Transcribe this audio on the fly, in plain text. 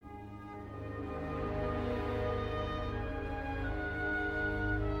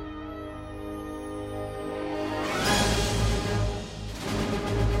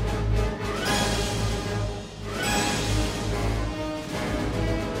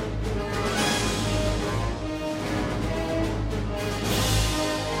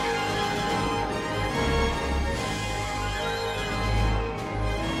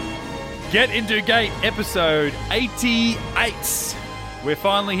Get Into Gate, episode 88. We're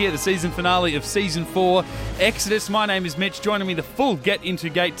finally here, the season finale of season 4, Exodus. My name is Mitch. Joining me, the full Get Into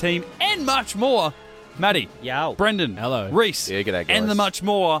Gate team, and much more. Matty. Yo. Brendan. Hello. Reese. Yeah, g'day, guys. And the much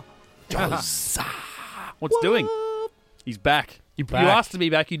more. Jose. What's doing? He's back. You asked to be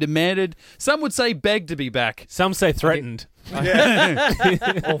back. You demanded. Some would say begged to be back. Some say threatened.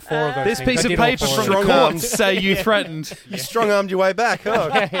 All four of those This things. piece I of did all paper four from of the them. courts say you threatened. You strong-armed your way back. Oh,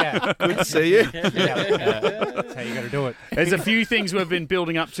 Yeah. good to see you. That's how you got to do it. There's a few things we've been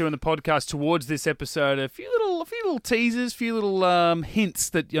building up to in the podcast towards this episode. A few little teasers, few little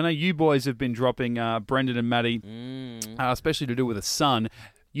hints that you boys have been dropping, Brendan and Matty, especially to do with a son.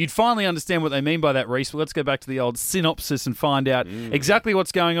 You'd finally understand what they mean by that, Reese. But let's go back to the old synopsis and find out exactly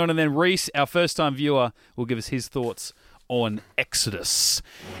what's going on. And then Reese, our first-time viewer, will give us his thoughts on Exodus.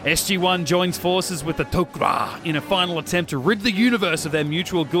 SG-1 joins forces with the Tok'ra in a final attempt to rid the universe of their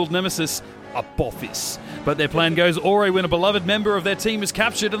mutual guild nemesis, Apophis. But their plan goes awry when a beloved member of their team is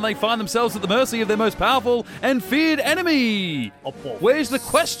captured and they find themselves at the mercy of their most powerful and feared enemy. Where's the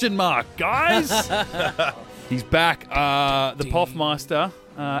question mark, guys? He's back. The Poffmeister,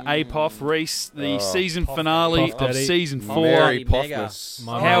 Apoff, Reese, the season finale Poff of Daddy. season 4. Mary Mega. Poffness.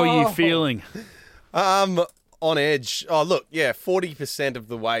 How are you feeling? On edge. Oh, look, 40% of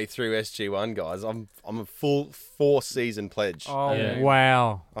the way through SG1, guys. I'm a full 4-season pledge. Oh, Yeah.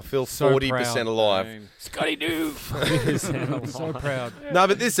 wow. I feel So 40% proud. alive. Scotty Doo. I'm so proud. No,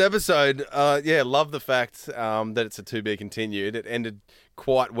 but this episode, love the fact that it's a to be continued. It ended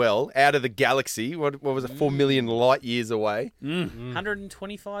quite well. Out of the galaxy. What was it? 4 million light years away.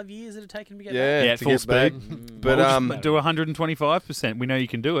 125 years it had taken to get Yeah, Yeah, at to full get back. speed. But Do 125%. We know you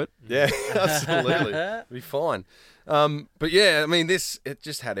can do it. yeah, absolutely, it'll be fine. But yeah, I mean, it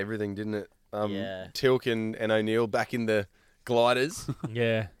just had everything, didn't it? Yeah. Tilk and O'Neill back in the gliders,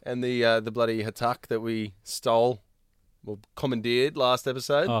 Yeah. and the bloody Hatak that we stole, or commandeered last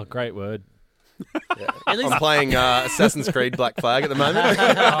episode. Oh, great word. At least, I'm playing Assassin's Creed Black Flag at the moment.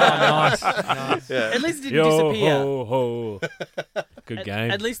 nice. Yeah. At least it didn't Yo disappear. ho ho. Good game.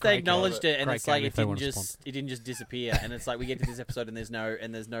 At least they Great acknowledged it, and Great it's like game it if they didn't want to just disappear. And it's like we get to this episode, and there's no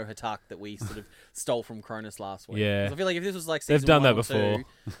Hatak that we sort of stole from Cronus last week. Yeah. 'Cause I feel like if this was like They've season done 1 that or 2,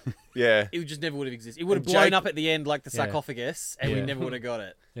 before. Yeah. it would just never would have existed. It would have And blown Jake- up at the end like the Yeah. sarcophagus, and we Yeah. never would have got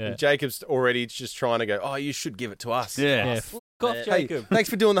it. Yeah. Jacob's already just trying to go, oh, you should give it to us. Yeah. Yeah. F off, Hey, Jacob. Thanks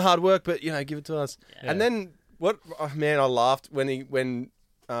for doing the hard work, but, give it to us. Yeah. And then, I laughed when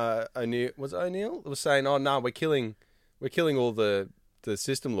O'Neill was saying, oh, no, we're killing all the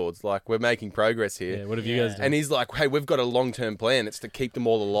system lords. Like, we're making progress here. Yeah, what have you guys done? And he's like, hey, we've got a long-term plan. It's to keep them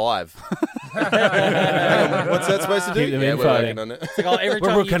all alive. Hang on, what's that supposed to do? Keep them Yeah, we're infighting. working on it. It's like, oh, every We're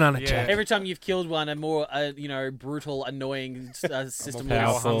time working you- on it, Jack. Every time you've killed one, a more brutal, annoying system More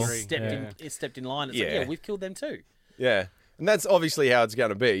lord powerful. stepped in line. It's Yeah. like, yeah, we've killed them too. Yeah. And that's obviously how it's going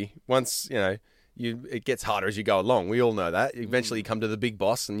to be. Once, it gets harder as you go along. We all know that. Eventually you come to the big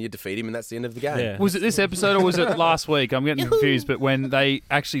boss and you defeat him and that's the end of the game. Yeah. Was it this episode or was it last week? I'm getting confused. But when they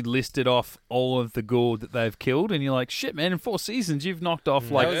actually listed off all of the Goa'uld that they've killed, and you're like, shit, man, in 4 seasons you've knocked off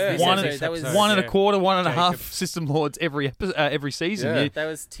like That was this one, episode. That was- one and a yeah. quarter, one and a half Jacob. system lords every season. Yeah. You- That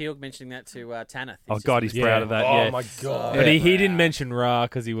was Teal'c mentioning that to Tanith. oh God, he's Yeah. proud of that. Oh yeah, my God. But he didn't mention Ra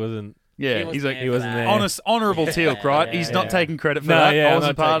because he wasn't. yeah. He He's wasn't like there he wasn't there. honourable Teal'c, right? He's not Yeah. taking credit for No, that. yeah, I I'm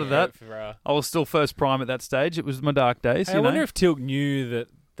wasn't not part of taking that. credit for Ra. I was still first prime at that stage. It was my dark days. Hey, I wonder if Tilk knew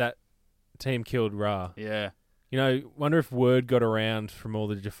that team killed Ra. yeah. Wonder if word got around from all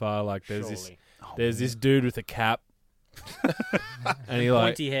the Jafar. Like, there's this dude with a cap, and he like,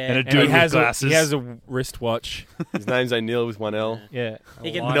 Pointy hair. and a and dude he with has glasses. he has a wristwatch. His name's O'Neill with one L. Yeah,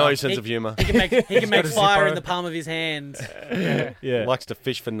 He can, No sense of humour. he can make got a fire Zippo. in the palm of his hand. yeah. Likes to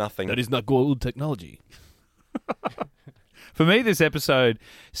fish for nothing. That is not Goa'uld technology. For me, this episode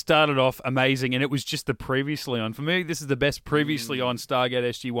started off amazing, and it was just the previously on. For me, this is the best previously on Stargate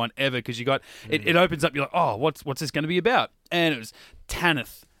SG-1 ever, because you got it opens up. You're like, oh, what's this going to be about? And it was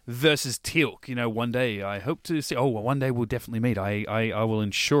Tanith versus Teal'c. One day I hope to see. Oh, well, one day we'll definitely meet. I will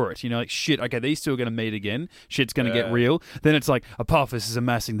ensure it. Like shit. Okay, these two are going to meet again. Shit's going to get real. Then it's like Apophis is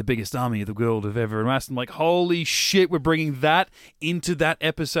amassing the biggest army the world have ever amassed. I'm like, holy shit, we're bringing that into that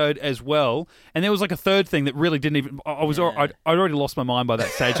episode as well. And there was like a third thing that really didn't even. I'd already lost my mind by that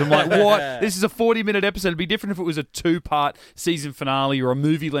stage. I'm like, what? This is a 40-minute episode. It'd be different if it was a 2-part season finale or a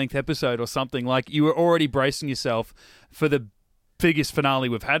movie-length episode or something. Like you were already bracing yourself for the biggest finale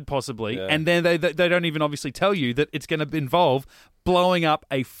we've had possibly, and then they don't even obviously tell you that it's going to involve blowing up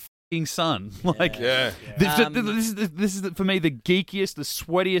a sun. Like, Yeah. this is for me the geekiest, the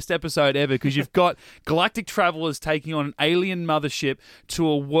sweatiest episode ever because you've got galactic travelers taking on an alien mothership to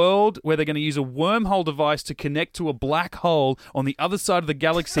a world where they're going to use a wormhole device to connect to a black hole on the other side of the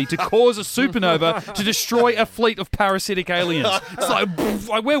galaxy to cause a supernova to destroy a fleet of parasitic aliens. It's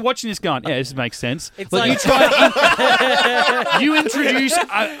like we're watching this going, yeah, this makes sense. It's Like, like- you try, you introduce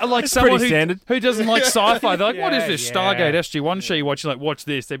like someone pretty standard. who doesn't like sci-fi. They're like, what is Yeah, this yeah. Stargate SG-1 show you watch? You're like, watch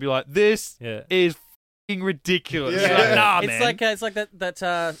this. They'd be like, this Yeah. is f***ing ridiculous. Yeah. You're like, nah, It's man. like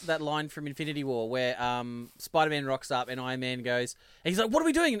that line from Infinity War where Spider-Man rocks up and Iron Man goes, and he's like, "What are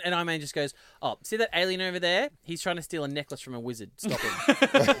we doing?" And Iron Man just goes, "Oh, see that alien over there? He's trying to steal a necklace from a wizard. Stop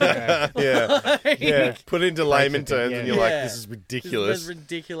him." Yeah. Put it into layman Breaks it, terms, yeah. and you're like, Yeah. this is ridiculous. This is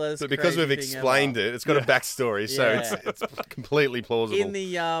ridiculous. But because we've crazy thing explained ever. it, it's got a backstory, so Yeah. it's completely plausible. In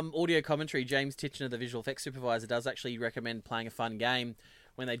the audio commentary, James Titchener, the visual effects supervisor, does actually recommend playing a fun game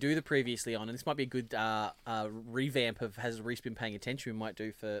when they do the previously on, and this might be a good revamp of Has Reese been paying attention? We might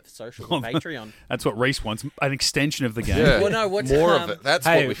do for social and Patreon. That's what Reese wants, an extension of the game. Yeah. Well, no, what's, More um, of it. That's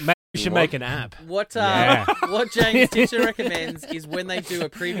Hey, what we mate, you should want. make an app. What Yeah. what James Titchener recommends is when they do a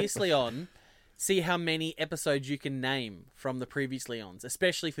previously on, see how many episodes you can name from the previously ons,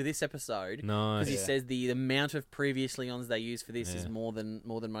 especially for this episode. Nice. Because he says the amount of previously ons they use for this is more than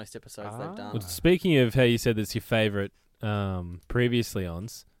most episodes they've done. Well, speaking of how you said that's your favourite previously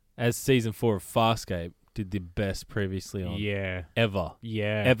ons, as season 4 of Farscape did the best previously on Yeah. ever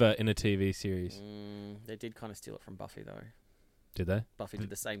Yeah. in a TV series. They did kind of steal it from Buffy though. Did they? Buffy did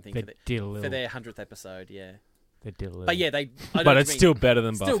the same thing They for, did a little. for their 100th episode, yeah. They did a little. But yeah, they. I know But what it's you mean. still better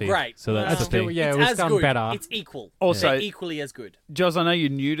than Still Buffy. great. So that's Well, the thing. yeah, it's it was as done good. better. It's equal. Also- They're equally as good. Joz, I know you're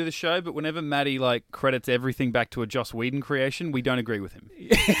new to the show, but whenever Maddie credits everything back to a Joss Whedon creation, we don't agree with him.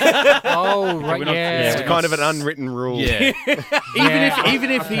 Oh, right, we're not- yeah. It's kind of an unwritten rule. Yeah. Yeah.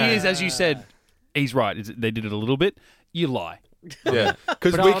 even if he Okay. is, as you said, he's right. They did it a little bit. You lie. Yeah.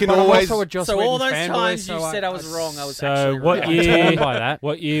 Because But we I- can but I'm always. also a Joss So all Whedon those fanboy, times so you said I was wrong, I was So actually what right. year- torn by that.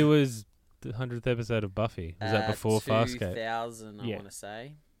 What year was the 100th episode of Buffy? Was that before Farscape? 2000, I Yeah. want to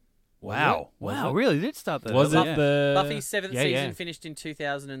say. Wow. Was Wow. it? Really? They did start that. Was early. it the Buffy's seventh yeah, season yeah. finished in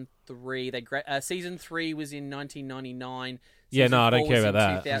 2003. Season 3 was in 1999. Yeah, Season no, I don't 4 care was about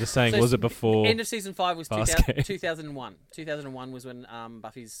in that. 2000. I'm just saying, So was it before? End of season 5 was Farscape? 2001. 2001 was when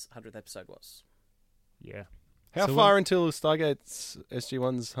Buffy's 100th episode was. Yeah. How So far until Stargate's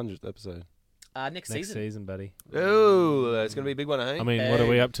SG-1's 100th episode? Next Next season. season, buddy. Oh, it's going to be a big one, eh? I mean, what are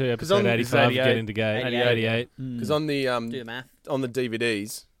we up to? Episode on- 85, 88. get into gate. 88. Because on the Do the math. on the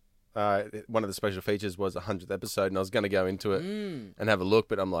DVDs, one of the special features was a 100th episode, and I was going to go into it and have a look,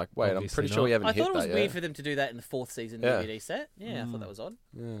 but I'm like, wait, I'm Obviously pretty sure we not. haven't I hit thought it was that weird yet. for them to do that in the 4th season Yeah. DVD set. Yeah, I thought that was odd.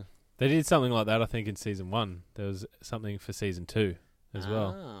 Yeah. They did something like that, I think, in season 1. There was something for season 2 as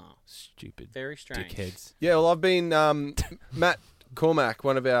well. Ah, Stupid very strange. dickheads. Yeah, well, I've been Matt Cormack,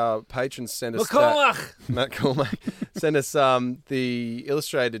 one of our patrons, sent us Matt Cormack sent us the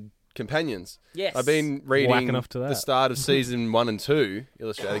illustrated companions. Yes. I've been Whacking reading off to that. the start of season 1 and 2,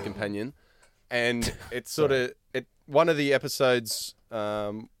 illustrated companion, and it's sort of one of the episodes.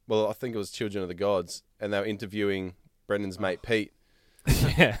 Well, I think it was Children of the Gods, and they were interviewing Brendan's mate Pete,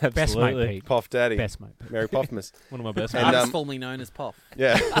 Yeah, absolutely. Best mate, Pete. Poff Daddy, Best mate, Pete. Mary Poffmas. One of my best And, mates. Artist formerly known as Poff.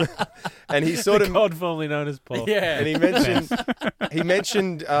 Yeah, and he sort The of god formerly known as Paul. Yeah. and he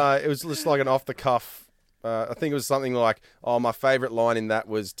mentioned it was just like an off the cuff. I think it was something like, "Oh, my favorite line in that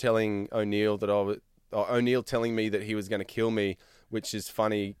was telling O'Neill that O'Neill telling me that he was going to kill me, which is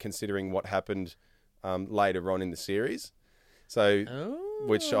funny considering what happened later on in the series." So,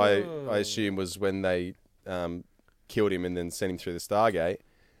 which I assume was when they killed him and then sent him through the Stargate.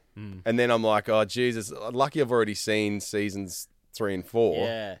 And then I'm like, oh Jesus, lucky I've already seen seasons 3 and 4.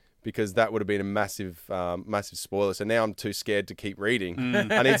 Yeah. Because that would have been a massive spoiler. So now I'm too scared to keep reading.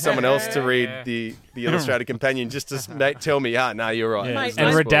 I need someone else to read the illustrated companion just to tell me, no, you're right. Yeah. Mate, And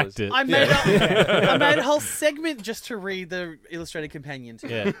I- redact it. I made a whole segment just to read the illustrated companion. Too.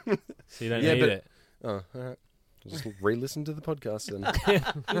 Yeah. So you don't Yeah, need but- it. Oh, all right. Just re-listen to the podcast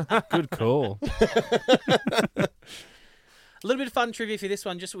then. Good call. A little bit of fun trivia for this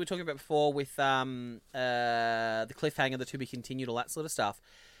one, just what we were talking about before with the cliffhanger, the to be continued, all that sort of stuff.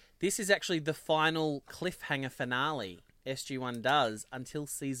 This is actually the final cliffhanger finale SG-1 does until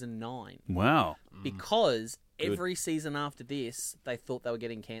season 9. Wow. Because every season after this, they thought they were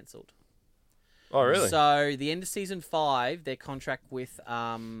getting cancelled. Oh, really? So the end of season 5, their contract with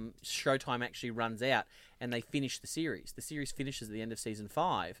Showtime actually runs out, and they finish the series. The series finishes at the end of season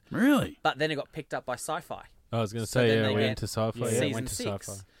 5, Really? but then it got picked up by Sci-Fi. I was going to So say, then yeah, they went get into sci-fi. Yeah, season went to 6.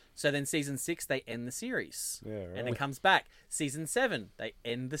 sci-fi. So then season 6, they end the series. Yeah, right. And it comes back. Season 7, they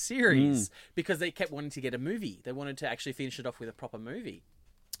end the series because they kept wanting to get a movie. They wanted to actually finish it off with a proper movie.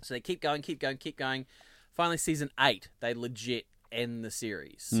 So they keep going. Finally, season 8, they legit end the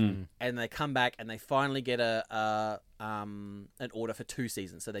series. And they come back and they finally get an order for 2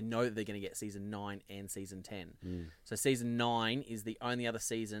 seasons. So they know that they're going to get season 9 and season 10. So season 9 is the only other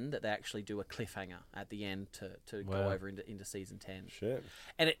season that they actually do a cliffhanger at the end to go over into season 10. Shit.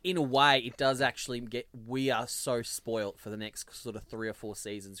 And in a way, it does actually we are so spoilt for the next sort of 3 or 4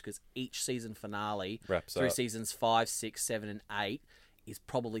 seasons because each season finale Wraps through up. seasons 5, 6, 7, and 8 is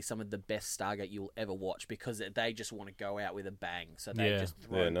probably some of the best Stargate you'll ever watch because they just want to go out with a bang. So they just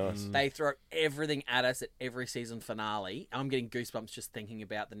throw, nice. they throw everything at us at every season finale. I'm getting goosebumps just thinking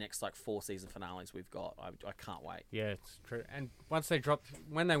about the next 4 season finales we've got. I can't wait. Yeah, it's true. And once they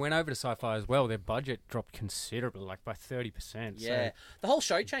when they went over to Sci-Fi as well, their budget dropped considerably, like by 30%. Yeah, So, the whole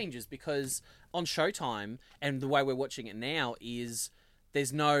show changes because on Showtime and the way we're watching it now is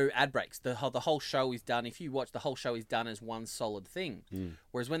there's no ad breaks. The whole show is done. If you watch, the whole show is done as one solid thing.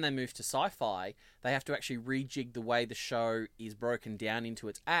 Whereas when they move to Sci-Fi, they have to actually rejig the way the show is broken down into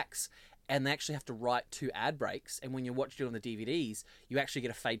its acts, and they actually have to write 2 ad breaks. And when you watch it on the DVDs, you actually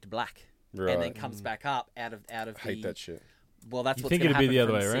get a fade to black, and then Right. comes back up out of I hate that shit. Well, that's You what's think gonna it'd be the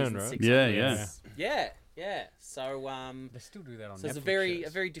happen other from way around, season right? 6 Yeah, onwards. Yeah. So they still do that on so it's a Netflix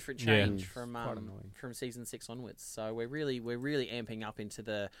shows. very different Yeah. change Quite annoying. from season 6 onwards. So we're really amping up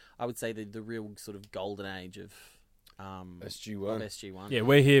into I would say the real sort of golden age of SG1. SG1. Yeah,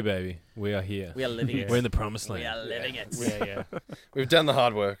 we're here, baby. We are here. We are living it. We're in the promised We land. are living it. Yeah. We've done the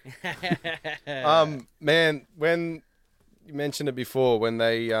hard work. Man, when you mentioned it before, when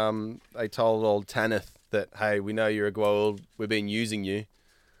they told old Tanith that, hey, we know you're a Goa'uld, we've been using you.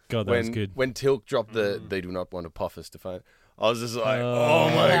 God, that was good. When Tilk dropped they do not want Apophis to find, I was just like, oh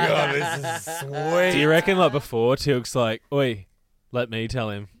my god, this is sweet. Do you reckon, like, before, Tilk's like, oi, let me tell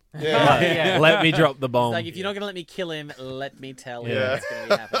him. Yeah. Let me drop the bomb. Like, if you're not going to let me kill him, let me tell him Yeah. what's going to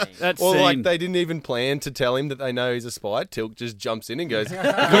be happening. That Or scene. like they didn't even plan to tell him that they know he's a spy. Tilk just jumps in and goes, we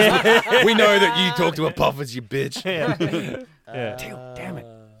know that you talk to Apophis, you bitch. Tilk, damn it.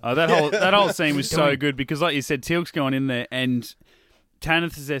 Oh, that whole scene was so good because, like you said, Teal'c's going in there and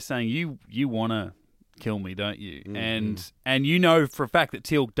Tanith is there saying, "You want to kill me, don't you?" And you know for a fact that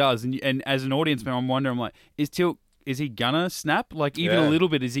Teal'c does, and as an audience member, I'm wondering, like, is he gonna snap? Like, even a little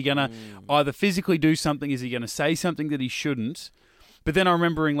bit? Is he gonna either physically do something? Is he gonna say something that he shouldn't? But then I'm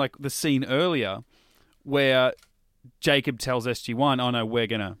remembering, like, the scene earlier where Jacob tells SG1, "Oh no, we're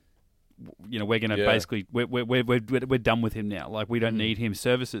gonna basically we're done with him now. Like, we don't need his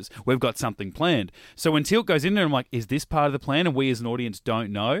services. We've got something planned." So when Teal'c goes in there, I'm like, is this part of the plan? And we as an audience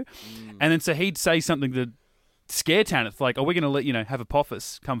don't know. And then so he'd say something to scare Tanith, like, "Oh, we're going to let have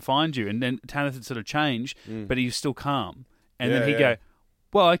Apophis come find you." And then Tanith would sort of change, but he's still calm. And then he'd go,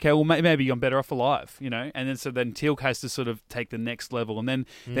 "Well, okay, well maybe I'm better off alive," And then Teal'c has to sort of take the next level, and then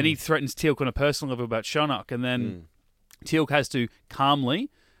he threatens Teal'c on a personal level about Shinnok, and then Teal'c has to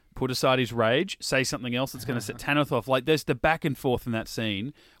calmly put aside his rage, say something else that's going to set Tanith off. Like, there's the back and forth in that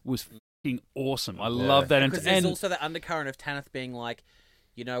scene was fucking awesome. I love that. Because there's also the undercurrent of Tanith being like,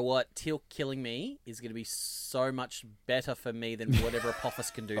 you know what, Teal'c killing me is going to be so much better for me than whatever Apophis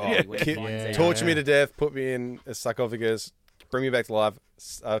can do to me when he finds out. Torture me to death, put me in a sarcophagus, bring me back to life,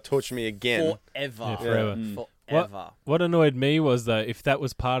 torture me again. Forever. Yeah, forever. Forever. What annoyed me was, though, if that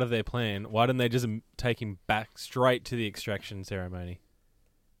was part of their plan, why didn't they just take him back straight to the extraction ceremony?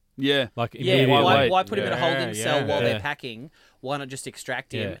 Yeah. Like, Yeah, immediately. why put him in a holding cell while Yeah. they're packing? Why not just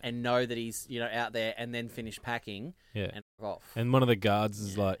extract him Yeah. and know that he's out there and then finish packing Yeah. and fuck off? And one of the guards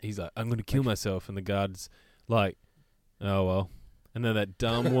is like, he's like, "I'm going to kill myself." And the guard's like, "Oh, well." And then that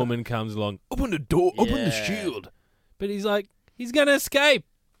dumb woman comes along, "Open the door, open the Yeah. shield." But he's like, he's going to escape.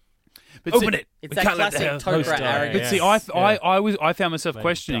 But Open see, it. It's We that can't let classic the host Tok'ra die. arrogance. But see, I found myself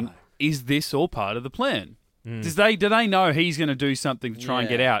questioning: is this all part of the plan? Do they know he's going to do something to try and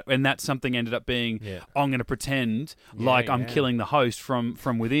get out? And that something ended up being, I'm going to pretend like I'm killing the host from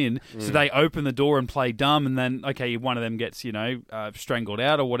within. So they open the door and play dumb, and then, okay, one of them gets, strangled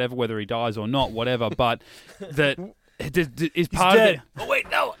out or whatever, whether he dies or not, whatever. But that is part of it. Oh, wait,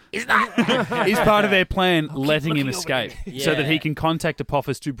 no, he's not. Is part of their plan letting him escape so that Yeah. he can contact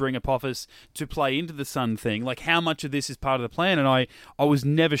Apophis to bring Apophis to play into the sun thing? Like, how much of this is part of the plan? And I was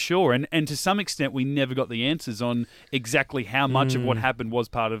never sure. And to some extent, we never got the answers on exactly how much of what happened was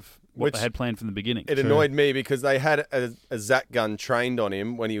part of what Which- they had planned from the beginning. It annoyed me because they had a Zat gun trained on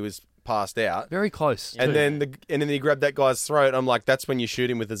him when he was passed out. Very close. And then he grabbed that guy's throat. I'm like, that's when you shoot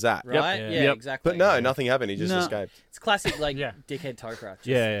him with the zap. Right? Yep. Yeah, Yep. exactly. But no, nothing happened. He just No. escaped. It's classic, like, Yeah. dickhead toe crouch.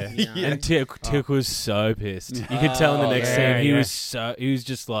 Yeah, You know? And Tick was so pissed. You could tell in the next yeah, scene he yeah. was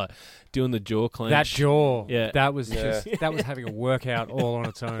just like doing the jaw clench. That jaw, Yeah. that was Yeah. just that was having a workout all on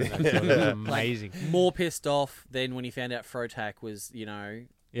its own. That was amazing. More pissed off than when he found out Frotak was, banging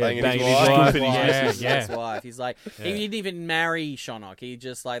his his wife. wife. Scooping his Yeah, his yeah. wife. He's like, he didn't even marry Shonok. He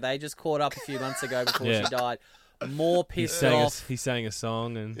just they just caught up a few months ago before Yeah. she died. More He pissed sang, off. he sang a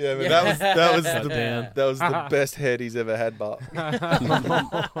song and Yeah, but Yeah. that was Sat the down. that was the best head he's ever had, Bart.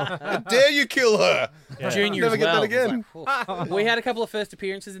 How dare you kill her? Junior Never as get that well. again. It's like, we had a couple of first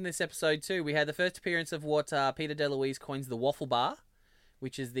appearances in this episode too. We had the first appearance of what Peter DeLuise coins the Waffle Bar,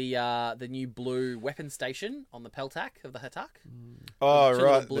 which is the new blue weapon station on the Peltac of the Hatak. Oh, Two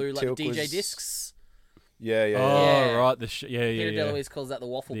little right. blue the like Tilk DJ was- discs. Yeah, yeah, Oh yeah. Yeah. right, Peter DeLuise calls that the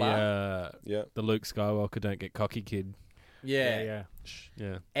Waffle Bar. Yeah. The Luke Skywalker don't get cocky kid. Yeah.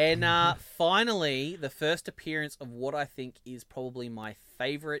 Yeah. And finally, the first appearance of what I think is probably my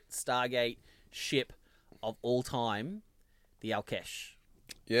favorite Stargate ship of all time, the Alkesh.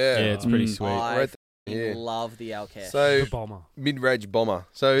 Yeah. Yeah, it's pretty Mm. sweet. I Right fucking yeah. love the Alkesh. So The bomber. mid-range bomber.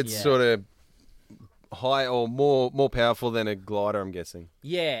 So it's Yeah. sort of high or more powerful than a glider, I'm guessing.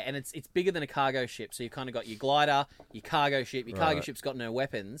 yeah, and it's bigger than a cargo ship. So you've kind of got your glider, your cargo ship. Your cargo Right. ship's got no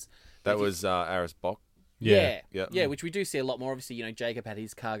weapons. That was Aris Bok. Yeah. Yeah. Which we do see a lot more. Obviously, Jacob had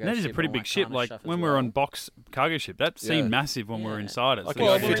his cargo And that ship. is a pretty and all big that ship. kind of Like stuff as when we were well. on box cargo ship, that seemed Yeah. massive when we were Yeah. inside it. Like So a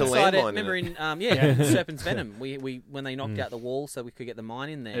Well, Yeah. we were fit a inside it. landmine in Remember it. in Serpent's Venom, we when they knocked out the wall so we could get the mine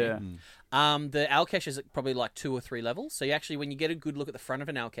in there. Yeah. The Alkesh is probably like 2 or 3 levels. So you actually, when you get a good look at the front of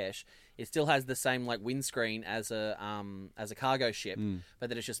an Alkesh, it still has the same like windscreen as a cargo ship, but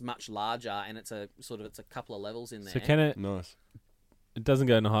that it's just much larger and it's a couple of levels in there. So can it? Nice. It doesn't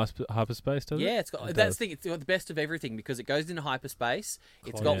go into hyperspace, does it? Yeah, it's got It that's does. the thing. It's got the best of everything because it goes into hyperspace.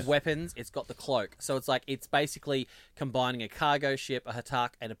 It's Cloak. got weapons. It's got the cloak. So it's basically combining a cargo ship, a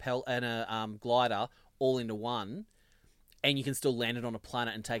Hatak, and a glider all into one. And you can still land it on a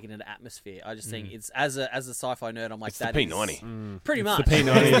planet and take it into atmosphere. I just think it's as a sci-fi nerd, I'm like It's the that P90. is pretty much the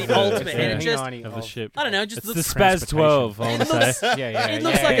P90 It's the ultimate, and it just Of the ship. I don't know, just It's the looks Spaz 12, I want It to looks- say. Yeah, it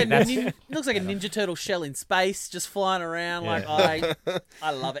looks like that's- it looks like a Ninja Turtle shell in space, just flying around. Like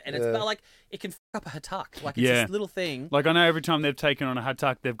I love it, and it's about, like it can f up a Hatak. Like it's Yeah. this little thing. Like I know every time they've taken on a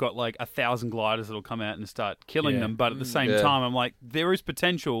Hatak, they've got like 1,000 gliders that'll come out and start killing Yeah. them. But at the same Yeah. time, I'm like, there is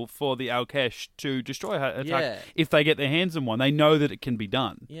potential for the Alkesh to destroy a Hatak Yeah. if they get their hands on one. They know that it can be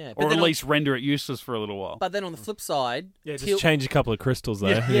done. Yeah, but Or then at on- least render it useless for a little while. But then on the flip side, Yeah, just Til- change a couple of crystals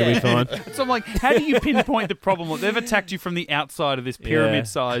there. Yeah. You'll be fine. So I'm like, how do you pinpoint the problem? Like, they've attacked you from the outside of this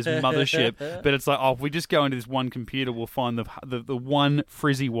pyramid-sized mothership, but it's like, oh, if we just go into this one computer, we'll find the one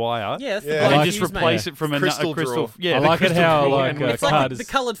frizzy wire, yeah, that's the Yeah. bloody and just fuse, replace mate. it from a Crystal crystal. drawer. Yeah, I the like it crystal how, drawer. like, And It's like Carter's- the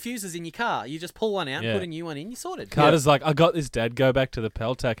coloured fuses in your car. You just pull one out, Yeah. put a new one in, you're sorted. Carter's like, I got this, Dad. Go back to the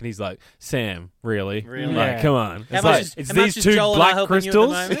Peltac, and he's like, Sam, really? Really? Like, Yeah. come on. How It's much like, is- it's how much these is two Joel and I black helping you at the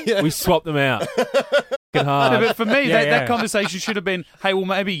crystals. moment? We swap them out. Fucking No, hard. but for me, Yeah, that yeah. conversation should have been, hey, well,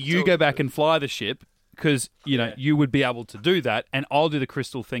 maybe you go back and fly the ship because, you would be able to do that, and I'll do the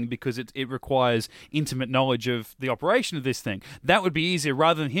crystal thing because it requires intimate knowledge of the operation of this thing. That would be easier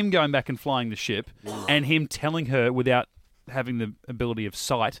rather than him going back and flying the ship and him telling her without having the ability of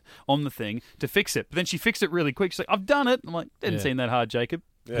sight on the thing to fix it. But then she fixed it really quick. She's like, I've done it. I'm like, didn't Yeah. seem that hard, Jacob.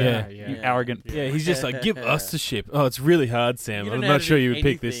 Yeah. You arrogant. Yeah, he's just like, give us the ship. Oh, it's really hard, Sam. You I'm don't know how not to sure do you would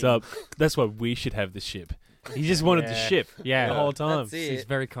pick this anything. up. That's why we should have the ship. He just wanted the Yeah. ship Yeah. the whole time. That's it. He's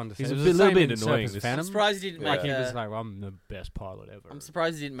very condescending. He's It a was little the same bit in annoying, Surface this- I'm Phantom. surprised he didn't Like make he a, was like, I'm the best pilot ever. I'm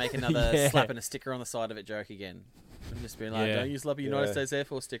surprised he didn't make another Yeah. slapping a sticker on the side of it joke again. And just being like, Yeah. don't you slap a United Yeah. States Air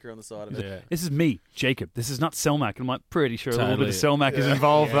Force sticker on the side of it. Yeah. This is me, Jacob. This is not Selmac. I'm like, pretty sure a little bit of Totally. Selmac is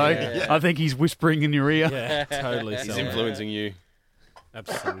involved, though. Yeah. I think he's whispering in your ear. Yeah, totally. He's so. influencing you.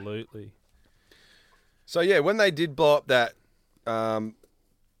 Absolutely. So yeah, when they did blow up that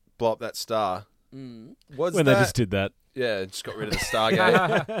star, was When that they just did that. yeah, just got rid of the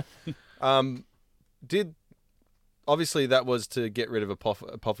Stargate. Did obviously that was to get rid of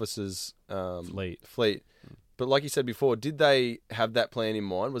Apophis's fleet. But like you said before, did they have that plan in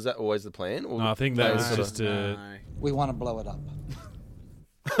mind? Was that always the plan? Or No, I think they that were was sort of- just No. We want to blow it up.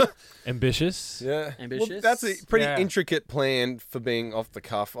 ambitious. yeah. Ambitious? Well, that's a pretty Yeah. intricate plan for being off the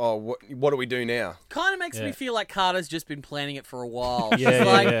cuff. Oh, what do we do now? Kind of makes me Yeah. feel like Carter's just been planning it for a while. Yeah, She's yeah,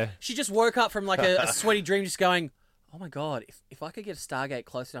 like, yeah. she just woke up from like a sweaty dream, just going, "Oh my god, if I could get a Stargate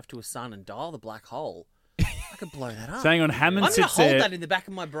close enough to a sun and dial the black hole, I could blow that up. So hang on, Hammond I'm going to sits hold there. that in the back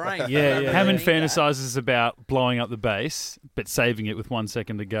of my brain. Yeah. Hammond I need that. fantasizes about blowing up the base, but saving it with 1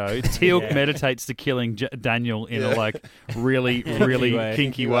 second to go. Teal'c meditates to killing Daniel in a like really, really way.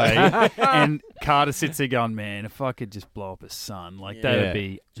 kinky way. And Carter sits there going, man, if I could just blow up his son, like that Yeah. would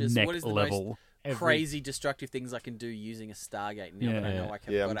be Just next what is the level. Crazy destructive things I can do using a Stargate now that I know I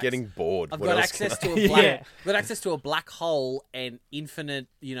can. Yeah, I'm getting bored. I've What got else access can to a black. I've got access to a black hole and infinite,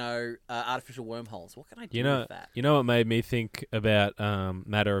 artificial wormholes. What can I do with that? You know what made me think about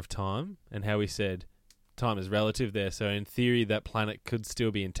matter of time and how we said time is relative there. So in theory, that planet could still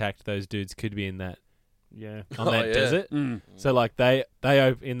be intact. Those dudes could be in that Yeah. on that yeah. desert. Mm. So like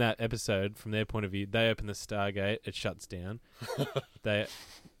in that episode, from their point of view, they open the Stargate, it shuts down,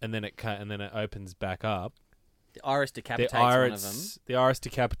 and then it opens back up. The Iris decapitates one of them. The Iris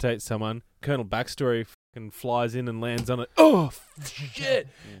decapitates someone. Colonel Backstory fucking flies in and lands on it. Oh shit!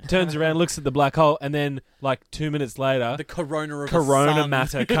 Turns around, looks at the black hole, and then like 2 minutes later, The corona of the corona sun.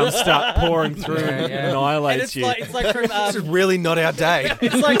 matter comes start pouring through and And annihilates you. it's like from This is really not our day.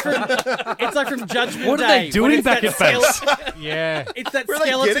 it's like from Judgment What Day. are they doing when it's back that at base? Yeah. It's that Where are they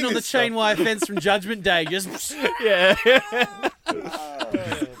skeleton getting on the this stuff? chain wire fence from Judgment Day. Just yeah.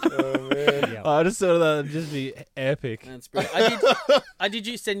 Oh, man. Yeah. I just thought that would just be epic. That's brilliant. I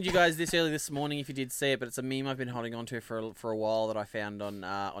did send you guys this early this morning if you did see it, but it's a meme I've been holding on to for a while that I found on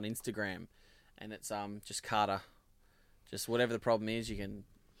Instagram, and it's just Carter, just whatever the problem is, you can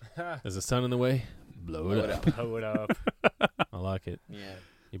There's a sun in the way. Blow it up. Blow it up. I like it. yeah.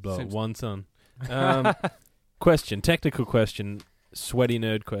 You blow Seems- it one sun. Technical question, sweaty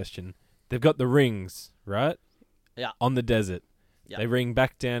nerd question. They've got the rings, right? Yeah. On the desert. Yeah. They ring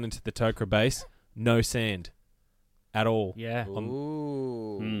back down into the Tok'ra base. No sand. At all. Yeah.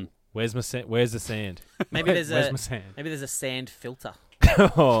 Ooh. Mm. Where's the sand? Maybe there's Where's a my sand? maybe there's a sand filter,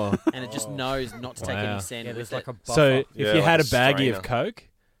 Oh. and it just knows not to take Wow. any sand Yeah, with there's like it. a buffer. So if Yeah, you like had a a baggie strainer. of Coke,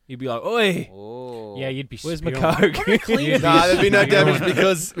 you'd be like, oi, Oh. Yeah, you'd be where's my spewing. Coke? Nah, there'd be no damage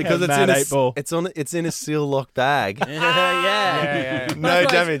because it's Mad in eight ball. it's in a seal lock bag. yeah. Yeah. No Guys,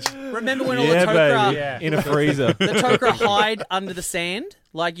 damage. Remember when all the Yeah, Tok'ra baby. Yeah. In a freezer. the Tok'ra hide under the sand,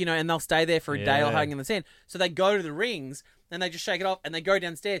 and they'll stay there for a day or Yeah. hiding in the sand. So they go to the rings, and they just shake it off, and they go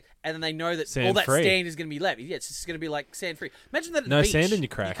downstairs, and then they know that all that Sand-free. sand is going to be left. Yeah, it's just going to be like sand free. Imagine that at No the beach. sand in your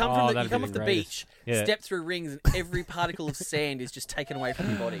crack. You come, Oh, from you that'd come be off the the greatest. beach, Yeah. step through rings, and every particle of sand is just taken away from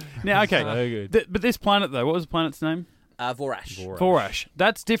your body. Now, okay, So good. but this planet though, what was the planet's name? Vorash. Vorash.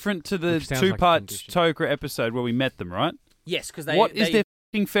 That's different to the Which sounds like a two-part condition. Tok'ra episode where we met them, right? Yes, because they. What is they, their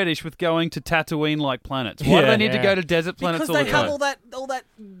fucking fetish with going to Tatooine-like planets? Why do Yeah. they need to Yeah. go to desert planets Because all they the have time? all that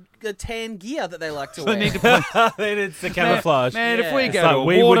tan gear that they like to They wear. need to It's the camouflage. Man, if Yeah. we It's go like to a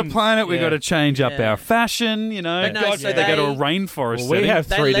we water wouldn't- planet, we yeah. got to change up Yeah. our fashion. You know, But no, God, so they go to a they- rainforest Well, we setting. have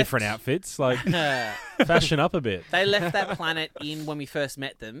They 3 left- different outfits. Like, fashion up a bit. They left that planet in when we first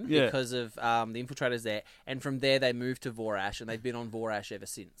met them Yeah. because of the infiltrators there, and from there they moved to Vorash, and they've been on Vorash ever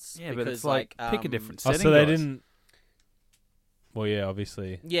since. Yeah, but because, it's like pick a different Oh, setting. so they guys. didn't. Well, yeah,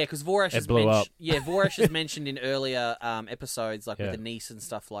 obviously. Yeah, because Vorash It is blew up. Yeah, Vorash is mentioned in earlier episodes, like Yeah. with the niece and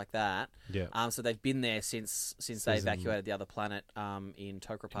stuff like that. Yeah. So they've been there since they Season- evacuated the other planet in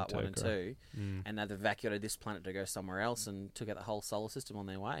Tok'ra Part 1 and Tok'ra. 2, Mm. and they've evacuated this planet to go somewhere else and took out the whole solar system on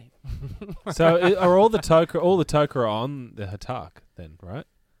their way. So are all the Tok'ra on the Hatak then, right?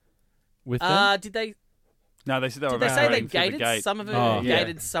 With them? Did they? No, they said they were Did they say they evacuating through the gated? gate. Some of them Oh. Yeah.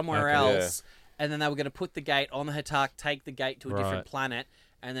 gated somewhere Okay. else, and then they were going to put the gate on the Hatak, take the gate to a different Right. planet,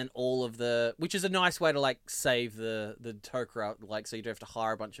 and then all of the, which is a nice way to like save the Tok'ra, like so you don't have to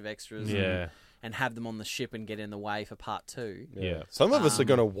hire a bunch of extras, Yeah. and have them on the ship and get in the way for part 2. Yeah. Some of us are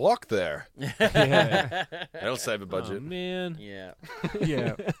going to walk there. Yeah. That'll save a Oh, budget. man. Yeah,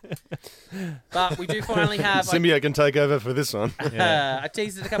 Yeah. but we do finally have. Symbiote can take over for this one. I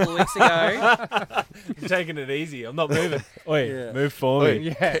teased it a couple of weeks ago. I'm taking it easy. I'm not moving. Oi, Yeah. move for Oi.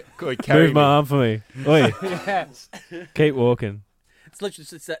 me. Yeah. Go carry Move my arm for me. Oi, Yeah. keep walking. It's literally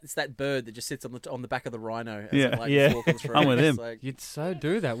it's that bird that just sits on the back of the rhino. As Yeah. it, like, Yeah. is walking through. I'm with It's him. like- You'd so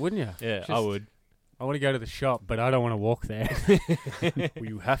do that, wouldn't you? Yeah, I Just- would. I want to go to the shop, but I don't want to walk there. Well,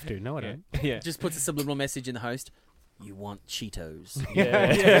 you have to. No, I don't. Yeah. just puts a subliminal message in the host. You want Cheetos.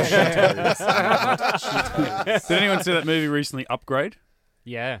 Yeah. Did anyone see that movie recently, Upgrade?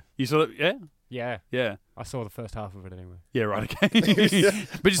 Yeah. You saw it? Yeah? Yeah. Yeah. I saw the first half of it anyway. Yeah, right, okay.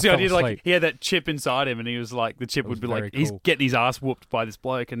 But just the I fell idea, like, asleep. he had that chip inside him, and he was like, the chip It would was be like, very he's cool. getting his ass whooped by this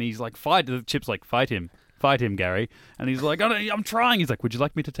bloke, and he's like, fight. The chip's like, fight him. fight him, Gary. And he's like, I'm trying. He's like, would you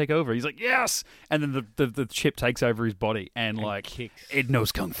like me to take over? He's like, yes. And then the ship takes over his body and like kicks. it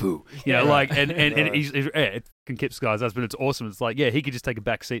knows kung fu. You know, like and it can kick Sky's ass, but it's awesome. It's like, he could just take a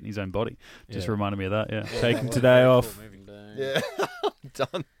back seat in his own body. Just reminded me of that. Yeah, Taking today off. Yeah.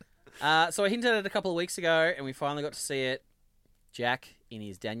 Done. So I hinted at it a couple of weeks ago, and we finally got to see it. Jack in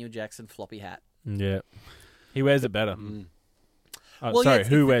his Daniel Jackson floppy hat. Yeah. He wears it better. Oh, Well, sorry, yeah,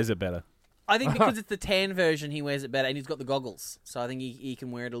 who wears it better? I think because it's the tan version, he wears it better, and he's got the goggles, so I think he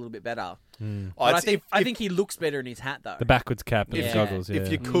can wear it a little bit better. But I think he looks better in his hat, though. The backwards cap and the Yeah. goggles, yeah. If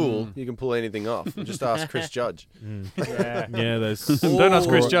you're cool, you can pull anything off. Just ask Chris Judge. Yeah, those... Don't ask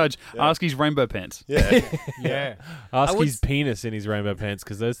Chris Ooh. Judge. Ask his rainbow pants. Yeah. Yeah. Ask I would his penis in his rainbow pants,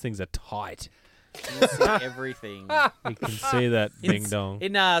 because those things are tight. You can see everything. You can see that ding dong.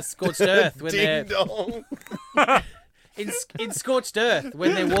 In Scorched Earth, when Ding they're dong. in Scorched Earth,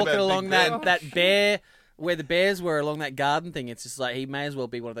 when they're walking That along big that bear, where the bears were along that garden thing, it's just like he may as well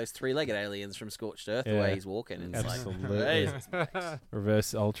be one of those three-legged aliens from Scorched Earth. The Yeah. way he's walking, it's Absolutely. like, Jesus.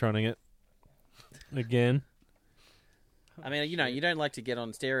 Reverse Ultroning it. Again. I mean, you don't like to get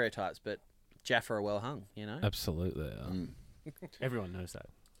on stereotypes, but Jaffa are well hung, you know. Absolutely. Everyone knows that.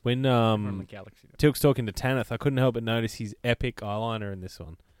 When From the galaxy. Tilk's talking to Tanith, I couldn't help but notice his epic eyeliner in this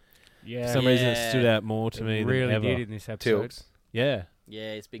one. Yeah. For some reason, it Yeah. stood out more to me really than ever. did in this episode. Tilks. Yeah.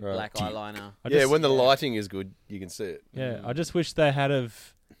 Yeah, it's big Right. black eyeliner. I Yeah, just- when the lighting is good, you can see it. Yeah, I just wish they had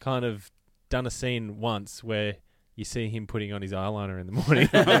have kind of done a scene once where you see him putting on his eyeliner in the morning.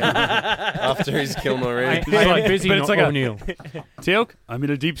 After he's killed Maureen. I am busy, but it's not like a- O'Neill. Teal'c, I'm in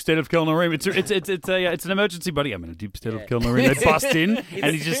a deep state of Kelnarim. It's an emergency, buddy. I'm in a deep state Yeah. of Kelnarim. They bust in,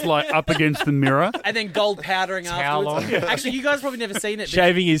 and he's just like up against the mirror. And then gold powdering Towel afterwards. on. Actually, you guys probably never seen it. But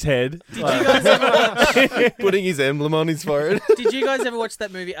Shaving his head. did you guys ever watch? Putting his emblem on his forehead. Did you guys ever watch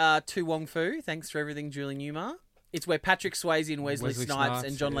that movie, To Wong Fu? Thanks for everything, Julie Newmar. It's where Patrick Swayze and Wesley Snipes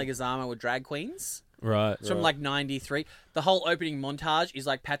and John Leguizamo were drag queens. Right. It's from like '93. The whole opening montage is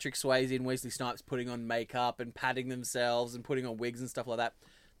like Patrick Swayze and Wesley Snipes putting on makeup and patting themselves and putting on wigs and stuff like that.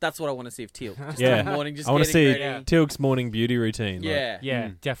 That's what I want to see of Teal'c. Just in Yeah. the morning, just I want to see getting ready. Tilk's morning beauty routine. Yeah.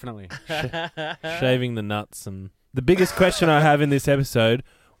 Yeah, definitely. Like shaving the nuts. And the biggest question I have in this episode,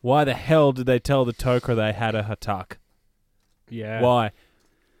 why the hell did they tell the Tok'ra they had a Hatak? Yeah. Why?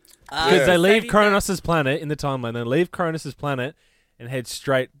 Because they leave Saving Kronos' planet in the timeline. They leave Kronos' planet and head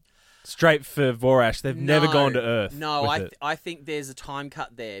straight for Vorash. They've never No. gone to Earth. No, with it. I think there's a time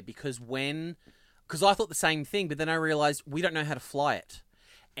cut there because I thought the same thing, but then I realized we don't know how to fly it.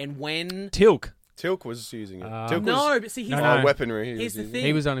 And when Tilk. Tilk was using it. Uh, Tilk was no, but see, here's, No, no. weaponry. He here's was the using. thing.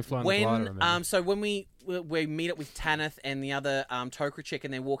 He was only flying the glider, I when remember. so when we meet up with Tanith and the other Tok'ra chick,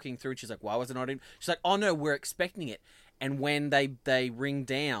 and they're walking through, and she's like, "Why was it not in?" She's like, "Oh no, we're expecting it." And when they ring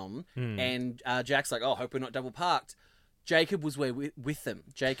down, and Jack's like, "Oh, hope we're not double parked." Jacob was with them.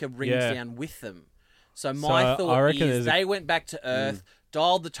 Jacob rings Yeah. down with them. So I my thought reckon is there's a- they went back to Earth,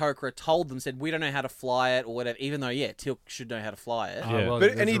 dialed the Tok'ra, told them, said, "We don't know how to fly it," or whatever. Even though, Teal'c should know how to fly it. Yeah. well, But,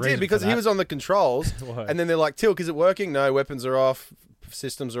 there's and he a did reason because for he that. was on the controls. Why? And then they're like, Tilk, is it working? No, weapons are off,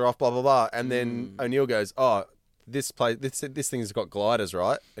 systems are off, blah, blah, blah. And then O'Neill goes, oh, this thing's got gliders,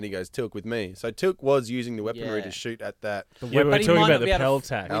 right? And he goes, Tilk with me. So Tilk was using the weaponry Yeah. to shoot at that. Yeah, but we're But he talking might about not the be able Pel to-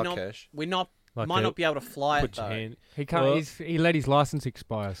 tack. Alkesh. We're not Like might a- not be able to fly it Put your though. hand. He can't. Well- He let his license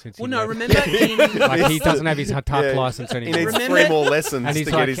expire since. Well, he no, left. remember in like he doesn't have his Hatak Yeah. license He anymore. needs Remember- 3 more lessons And to he's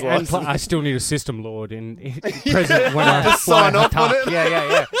get like, his and license. I still need a system lord in present when I Just fly sign off on Hatak. it.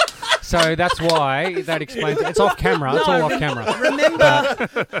 Yeah. So that's why that explains it. It's off camera. It's all off camera. remember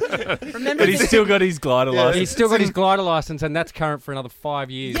But he's still got his glider license. He's still got his glider license, and that's current for another 5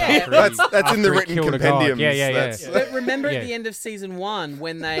 years. Yeah. after That's he- in the after he written killed a guy. compendiums. Yeah. That's- But remember Yeah. at the end of season 1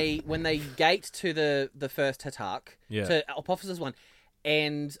 when they gate to the first Hatak Yeah. to Apophis 1,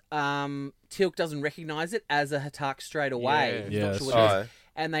 and Teal'c doesn't recognize it as a Hatak straight away. He's Yeah, not sure that's what it right. is.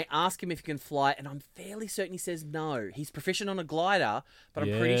 And they ask him if he can fly, and I'm fairly certain he says no. He's proficient on a glider, but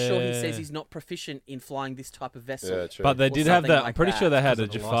I'm pretty sure he Yeah. says he's not proficient in flying this type of vessel. Yeah, true. But they Or did have something that. I'm like pretty that, sure they had a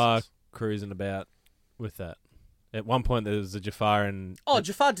because of the Jafar license. cruising about with that. At one point, there was a Jafar and Oh,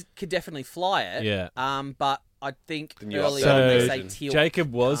 Jafar could definitely fly it. yeah. But I think The new earlier So when they say version. Teal'c,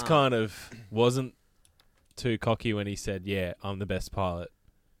 Jacob was can't. kind of wasn't too cocky when he said, "Yeah, I'm the best pilot."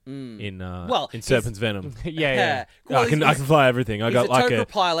 in Well, in Serpent's Venom. yeah. Well, I can fly everything. I he's got a like Topa a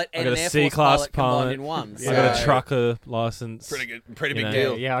pilot I and got an a Air C-class Force pilot pilot. combined in one. I got a Yeah. trucker license. Pretty You big know,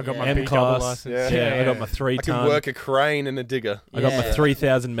 deal. Yeah, I got my Yeah. B double M-class. license. Yeah. I got my 3 I can ton. work a crane and a digger. I got my Yeah.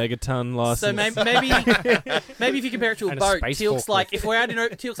 3,000 megaton license. So maybe if you compare it to a And a boat, space Teal'c's forklift. like if we're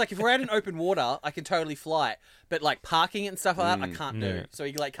out in open water, I can totally fly it. But like parking it and stuff like that, I can't do. Yeah. So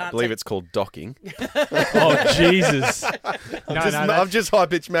you like I can't. believe take- it's called docking. Oh Jesus! I'm just high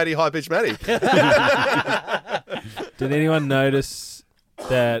pitch Matty. Did anyone notice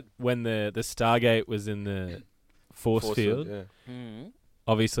that when the Stargate was in the force field, Yeah. Mm.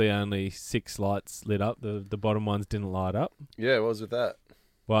 obviously only 6 lights lit up. The bottom ones didn't light up. Yeah, what was with that?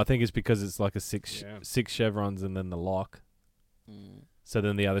 Well, I think it's because it's like a six Yeah. chevrons and then the lock. So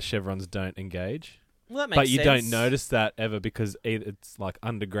then the other chevrons don't engage. Well, that makes But you don't sense. notice that ever because either it's like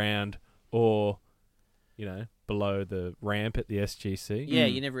underground or, below the ramp at the SGC. Yeah,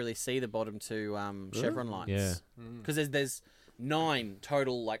 you never really see the bottom two chevron lights. Yeah. Because there's 9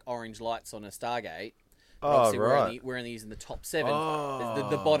 total like orange lights on a Stargate. But Oh, obviously right. we're only using the top 7. Oh,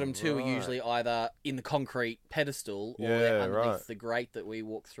 The bottom 2 right. are usually either in the concrete pedestal or Yeah, they're underneath right. the grate that we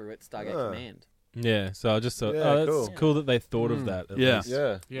walk through at Stargate Ah. Command. Yeah, so I just thought, Yeah, that's cool. cool that they thought of that. At Yeah. least.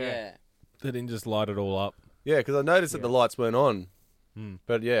 Yeah. Yeah. They didn't just light it all up. Yeah, because I noticed that the lights weren't on. Mm.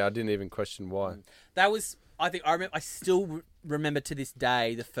 But yeah, I didn't even question why. That was, I think, I still remember to this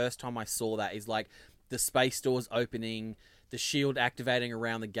day, the first time I saw that is like the space doors opening, the shield activating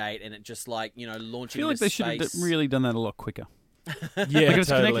around the gate, and it just like, I launching feel like into they should have space. really done that a lot quicker. Yeah, Like if it's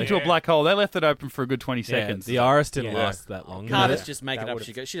totally. connected to a black hole, they left it open for a good 20 Yeah, seconds. the Iris didn't Yeah. last that long. Carter's Yeah. just making That up.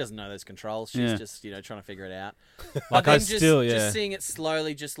 would've- She doesn't know those controls. She's Yeah. just trying to figure it out. Like, But I then just, still, yeah. just seeing it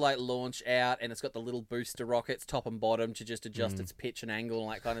slowly just like launch out, and it's got the little booster rockets top and bottom to just adjust its pitch and angle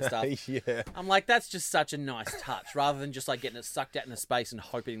and that kind of stuff. Yeah. I'm like, that's just such a nice touch, rather than just like getting it sucked out into space and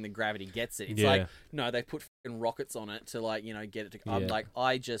hoping the gravity gets it. It's Yeah. like, no, they put fucking rockets on it to like get it to. I'm Yeah. like,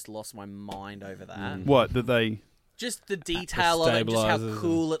 I just lost my mind over that. What did they? Just the detail of it, just how stabilizers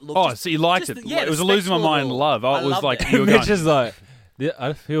cool it looked. Oh, just, so you liked just it? the- yeah, It was the a losing my spectacle mind of it all. love. I It was loved like it. you were Mitch going, is like, yeah,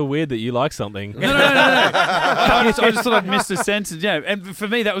 I feel weird that you like something. No. I just thought I'd missed the sense. Yeah, and for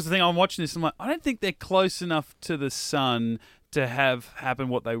me, that was the thing. I'm watching this. I'm like, I don't think they're close enough to the sun to have happen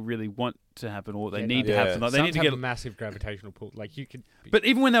what they really want to happen or what they Yeah, need no. to Yeah. happen. Like, they Suns need to have get. a massive gravitational pull. Like you could. But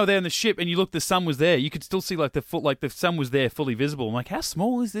even when they were there in the ship and you looked, the sun was there. You could still see like the sun was there, fully visible. I'm like, how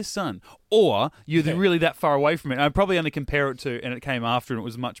small is this sun? Or you're really that far away from it. And I'd probably only compare it to, and it came after, and it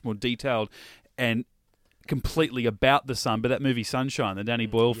was much more detailed and completely about the sun. But that movie Sunshine, the Danny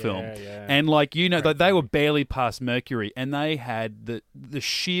Boyle film, yeah. and like Great they were movie. barely past Mercury, and they had the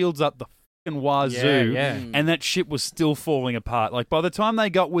shields up the fucking wazoo, Yeah. and that ship was still falling apart. Like by the time they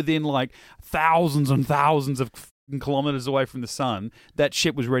got within like thousands and thousands of fucking kilometers away from the sun, that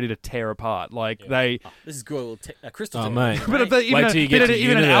ship was ready to tear apart. Like they. This is good. Crystal. Oh, technology, mate. But even, Wait till you get to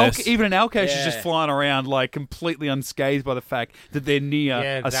even Universe. even an Alcash is Yeah. just flying around like completely unscathed by the fact that they're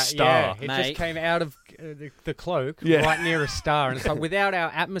near a star. It Mate. just came out of the cloak Yeah. right near a star, and it's like without our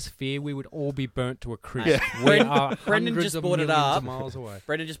atmosphere, we would all be burnt to a crisp. Yeah. We are Brendan hundreds just of brought it millions up. of miles away.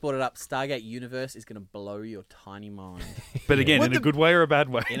 Brendan just brought it up. Stargate Universe is going to blow your tiny mind But again, What in a the- good way or a bad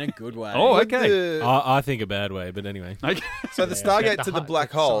way? in a good way. Oh, Would okay. the- I think a bad way, but anyway. Okay. so the Yeah. Stargate to the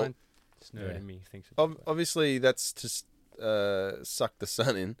black hole, science nerd in me thinks it's obviously that's to suck the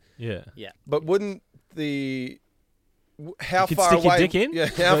sun in. Yeah. But wouldn't how You could far stick your away? dick in? Yeah,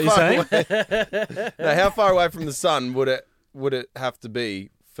 Is how that what far you're away? No, how far away from the sun would it have to be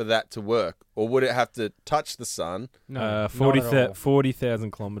for that to work, or would it have to touch the sun? no, not at 40,000 all.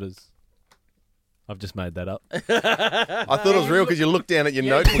 40,000 kilometers. I've just made that up. I thought it was real because you looked down at your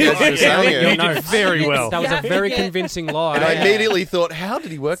notebook as you were saying Your it, You did notes. very well. That was You a have to very get- convincing lie. and I immediately thought, how did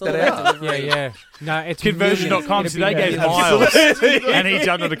he work It's all that about out? delivery. Yeah. No, it's Conversion.com, so they gave miles. miles, and he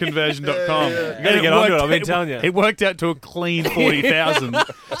jumped onto conversion.com. Yeah. And Gotta get onto it, worked- I've been telling you. It worked out to a clean 40,000.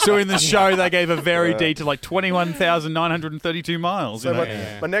 So in the show, they gave a very detailed, like 21,932 miles. So you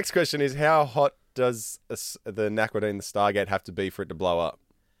know? my next question is, how hot does the Naquadine, the Stargate, have to be for it to blow up?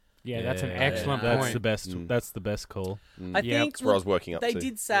 Yeah, that's an Yeah. excellent That's point. the best. That's the best call. I Yeah. think That's where I was working up they to.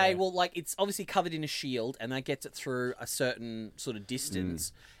 did say, Yeah. well, like it's obviously covered in a shield, and that gets it through a certain sort of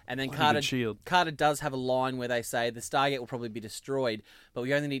distance. And then Bloody good shield. Carter does have a line where they say the Stargate will probably be destroyed, but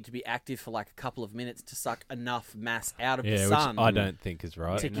we only need to be active for like a couple of minutes to suck enough mass out of the Yeah, sun. which I don't think is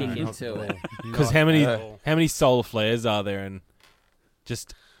right. To No, kick not into at it. all. Because Not how at all. many solar flares are there, and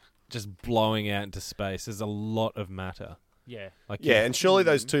just blowing out into space? There's a lot of matter. Yeah. Like Yeah, and surely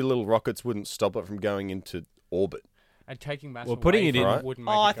those two little rockets wouldn't stop it from going into orbit. And taking mass Well, away putting it from in- it wouldn't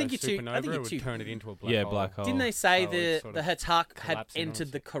make Oh, I it think go you're too- I think supernova. you're It would too- turn it into a black Yeah, hole. black hole. Didn't they say So it's the sort the of Hatak had collapsing on entered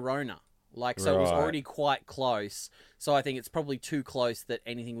its- the corona? Like, so it was Right. already quite close. So I think it's probably too close that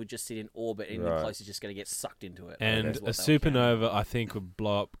anything would just sit in orbit. Anything Right. close is just going to get sucked into it. And That's a what they were counting. supernova, I think, would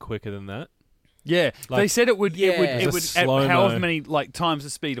blow up quicker than that. Yeah, Like- they said it would. Yeah. It It's would. a slow-mo. However many times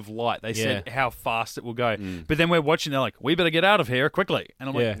the speed of light. They said Yeah. how fast it will go. But then we're watching. They're like, we better get out of here quickly. And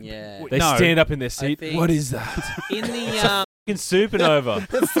I'm Yeah. like, Yeah. They no. stand up in their seat. think- What is that? In the Fucking supernova.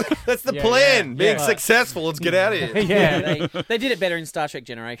 That's the Yeah, plan. yeah, Being yeah. successful. Let's get out of here. Yeah. they did it better in Star Trek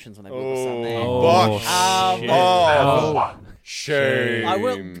Generations when they brought the sun there. Bosh. Um, Oh, shame. I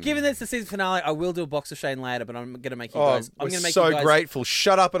will, given that it's the season finale, I will do a box of Shane later, but I'm going to make you Oh, guys. I'm we're going to make so you guys. grateful.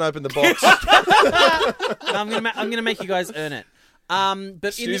 Shut up and open the box. I'm going to make you guys earn it. But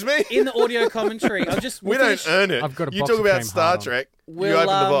Excuse in me? in the audio commentary, We don't earn it. I've got a You box talk of about Shane Star Hard on. Trek. We'll, you open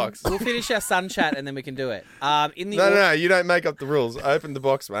the box. We'll finish our sun chat and then we can do it. In the No, you don't make up the rules. Open the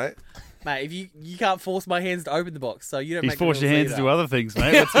box, mate. mate, if you can't force my hands to open the box, so you don't. He's make the forced your rules hands to either. do other things,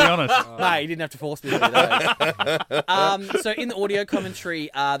 mate. Let's be honest. Mate, you didn't have to force me to do those. So in the audio commentary,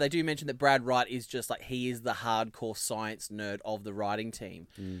 they do mention that Brad Wright is just like, he is the hardcore science nerd of the writing team.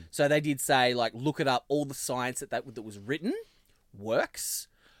 So they did say, like, look it up. All the science that was written works.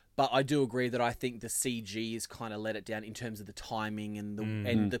 But I do agree that I think the CG has kind of let it down in terms of the timing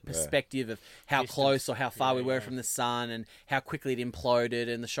and the perspective of how close or how far we were from the sun and how quickly it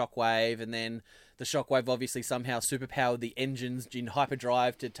imploded and the shockwave, and then the shockwave obviously somehow superpowered the engines in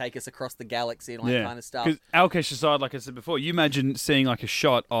hyperdrive to take us across the galaxy and all that kind of stuff. Because Alkesh aside, like I said before, you imagine seeing like a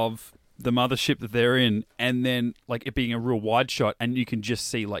shot of the mothership that they're in, and then like it being a real wide shot, and you can just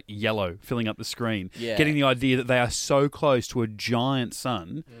see like yellow filling up the screen. Yeah. Getting the idea that they are so close to a giant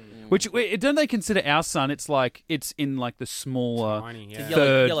sun, which don't they consider our sun? It's like it's in like the smaller Tiny, yeah. It's a yellow-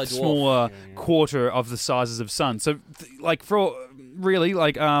 third, yellow dwarf. smaller quarter of the sizes of sun. So like for really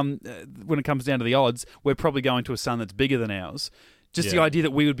like when it comes down to the odds, we're probably going to a sun that's bigger than ours. Just the Yeah. idea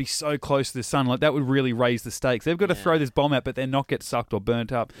that we would be so close to the sun, like that would really raise the stakes. They've got to throw this bomb out, but then not get sucked or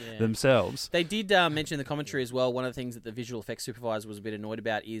burnt up themselves. They did mention in the commentary as well, one of the things that the visual effects supervisor was a bit annoyed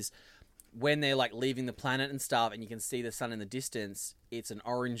about is when they're like leaving the planet and stuff and you can see the sun in the distance, it's an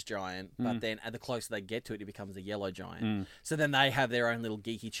orange giant, but then the closer they get to it, it becomes a yellow giant. So then they have their own little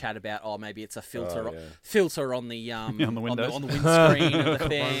geeky chat about, oh, maybe it's a filter on the on the windows. on the windscreen of the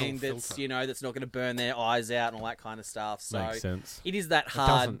thing Coronal that's filter. that's not going to burn their eyes out and all that kind of stuff. So Makes sense. it is that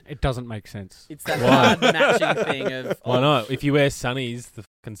hard. It doesn't make sense. It's that hard matching thing of Why not? If you wear sunnies, the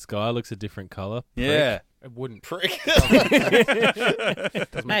fucking sky looks a different color. Yeah. It wouldn't. Prick.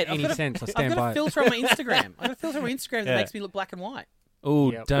 Doesn't Mate, make any sense. I I've stand got by a it. filter on my Instagram. I've got a filter on my Instagram that Yeah. makes me look black and white.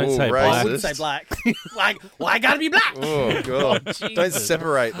 Oh, Yep. don't Ooh, say racist. black. I wouldn't say black. like, why gotta be black? Oh, God. Don't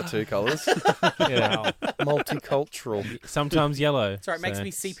separate the two colours. Yeah. Multicultural. Sometimes yellow. Sorry, it makes so-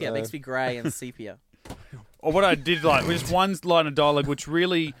 me sepia. It makes me grey and sepia. Or what I did like was just one line of dialogue which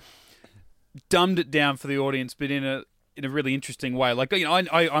really dumbed it down for the audience, but in a really interesting way. Like, you know,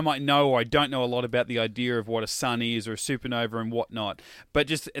 I might know or I don't know a lot about the idea of what a sun is or a supernova and whatnot, but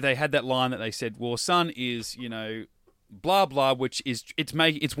just they had that line that they said, well, a sun is, you know, blah blah, which is it's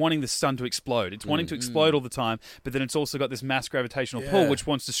wanting the sun to explode. It's wanting to explode all the time, but then it's also got this mass gravitational pull which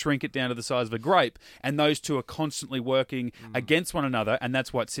wants to shrink it down to the size of a grape, and those two are constantly working against one another, and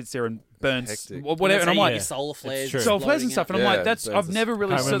that's why it sits there and burns Hectic. or whatever. And I'm like, your solar flares, true. so flares and stuff, and I'm Yeah, like, that's burns I've the- never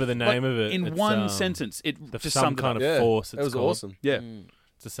really Can't remember the name like, of it. in It's, one sentence. It just some summed it kind up. of Yeah, force. it It's was called. awesome. Yeah.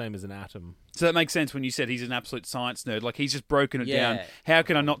 It's the same as an atom. So that makes sense when you said he's an absolute science nerd. Like, he's just broken it Yeah. down. How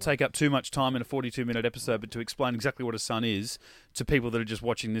can I not take up too much time in a 42-minute episode, but to explain exactly what a sun is to people that are just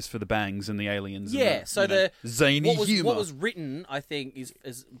watching this for the bangs and the aliens? Yeah, and the, so you know, the zany humour. what was written, I think, is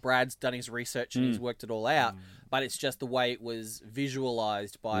Brad's done his research and he's worked it all out. But it's just the way it was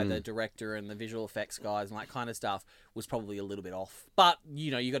visualized by the director and the visual effects guys and that kind of stuff was probably a little bit off. But you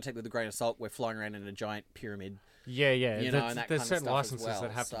know, you got to take it with a grain of salt. We're flying around in a giant pyramid. Yeah, yeah. You know, and that There's kind of certain stuff as licenses well,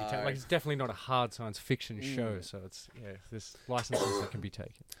 that have to be so- taken. Like, it's definitely not a hard science fiction show, so it's there's licenses that can be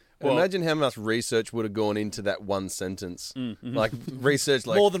taken. Well- Imagine how much research would have gone into that one sentence. Like research,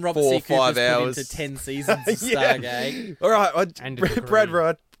 like More than Robert 4 C. or 5 Cooper's put hours. into 10 seasons of Yeah. Stargate. All right, And a degree.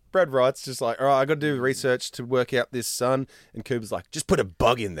 Brad Wright's just like, all right, I got to do research to work out this sun, and Cooper's like, just put a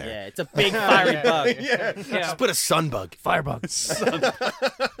bug in there. Yeah, it's a big fiery bug. Just put a sun bug. Firebugs.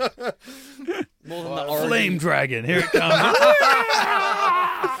 More than the origin. Flame dragon. Here it comes.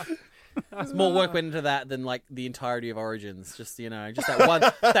 There's more work went into that than like the entirety of Origins. Just just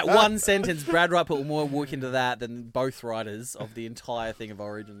that one sentence. Brad Wright put more work into that than both writers of the entire thing of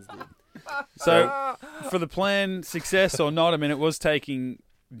Origins did. So, for the plan, success or not, I mean, it was taking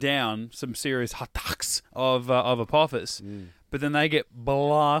down some serious attacks of Apophis. But then they get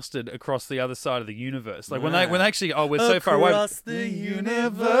blasted across the other side of the universe. Like when they actually, we're so far away. Across the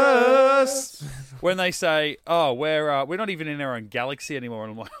universe. When they say, we're not even in our own galaxy anymore,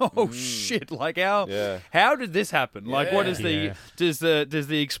 and I'm like, shit! Like how did this happen? Like what is does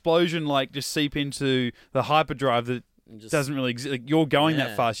the explosion like just seep into the hyperdrive that doesn't really exist? Like, you're going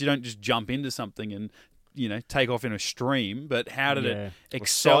that fast, you don't just jump into something and take off in a stream. But how did it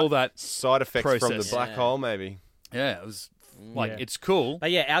excel that side effects from the process? black hole? Maybe. Yeah, it was like it's cool.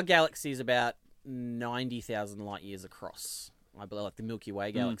 But yeah, our galaxy is about 90,000 light years across. I believe, like the Milky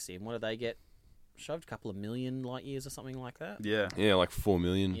Way galaxy. And what do they get? Shoved a couple of million light years or something like that. Yeah, like 4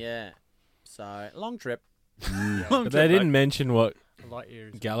 million. Yeah. So long trip. But they didn't mention what A light year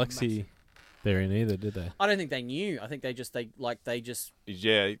is galaxy massive. they're in either, did they? I don't think they knew. I think they just. The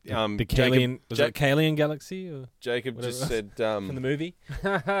Jacob, was it Kalian Galaxy or Jacob whatever just it was? said from the movie?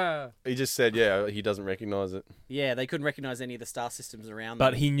 he just said he doesn't recognize it. Yeah, they couldn't recognize any of the star systems around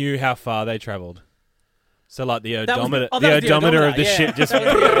But them. he knew how far they travelled. So like the That was odometer, that the was odometer of the yeah. ship just.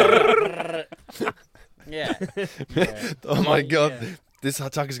 Yeah. Oh my god, this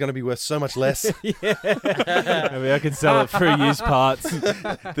Hatak is going to be worth so much less. Maybe I could sell it for used parts.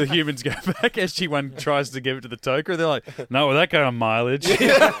 The humans go back. SG-1 tries to give it to the Toker. They're like, no, with that kind of mileage.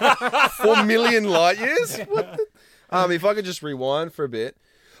 4 million light years? What the... if I could just rewind for a bit.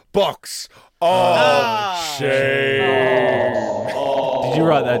 Box. Shame. Did you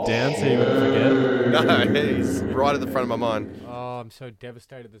write that down so you wouldn't forget? No, he's right at the front of my mind. Oh, I'm so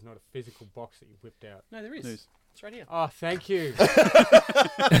devastated there's not a physical box that you whipped out. No, there is. News. It's right here. Oh, thank you. Just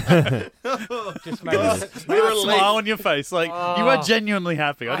made Look at the smile on your face. Like, you are genuinely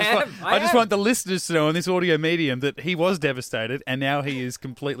happy. I just want the listeners to know on this audio medium that he was devastated and now he is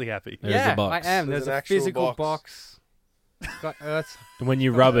completely happy. There's a box. I am. There's There's an a actual physical box. Got Earth's. And when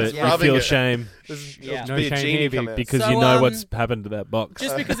you rub it, you Rubbing feel it. shame Yeah. Be a shame genie here, come out. because So, you know what's happened to that box.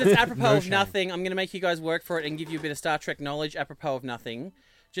 Just because it's apropos No of shame. nothing, I'm going to make you guys work for it and give you a bit of Star Trek knowledge apropos of nothing.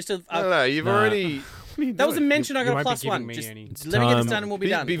 Just to, No, you've Nah. already... that was a mention. I You got a won't be plus giving one. me Just any. It's let me get this time. done and we'll be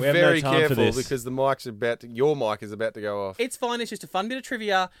done. Be We have no very time for careful this. because the mic's your mic is about to go off. It's fine. It's just a fun bit of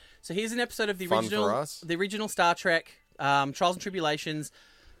trivia. So here's an episode of the Fun original, for us. the original Star Trek, Trials and Tribulations.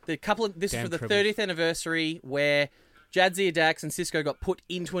 This is Damn for the tribbles. 30th anniversary where Jadzia Dax and Cisco got put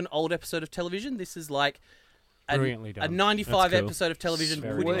into an old episode of television. This is like Brilliantly a done. 95 That's cool. episode of television.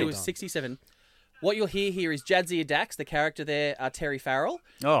 Very Put well into a done. 67. What you'll hear here is Jadzia Dax, the character there, Terry Farrell.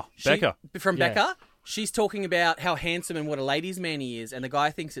 Oh, Becca. From Yeah. Becca. She's talking about how handsome and what a ladies' man he is, and the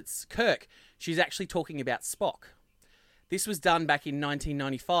guy thinks it's Kirk. She's actually talking about Spock. This was done back in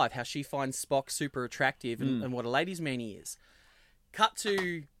 1995, how she finds Spock super attractive and what a ladies' man he is. Cut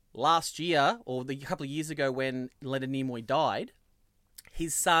to last year, or a couple of years ago when Leonard Nimoy died,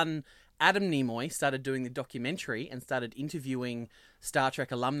 his son Adam Nimoy started doing the documentary and started interviewing Star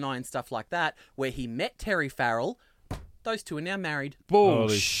Trek alumni and stuff like that, where he met Terry Farrell. Those two are now married. Holy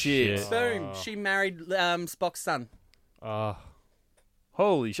Bullshit. shit. Boom. She married Spock's son. Oh,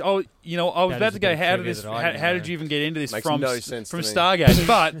 Holy shit. Oh, I was That about is to a go, bit of how did trivia this? that I How didn't did know. you even get into this Makes from no sense from to me. Stargate?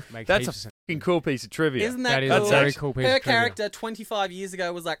 But Makes that's a heaps of sense. fucking cool piece of trivia. Isn't that That is cool? a very That's cool piece Her of trivia. character 25 years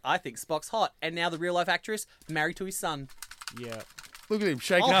ago was like, I think Spock's hot. And now the real life actress, married to his son. Yeah. Look at him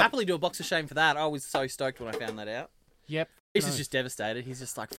shaking I'll up. happily do a box of shame for that. I was so stoked when I found that out. Yep. Reese Nice. is just devastated. He's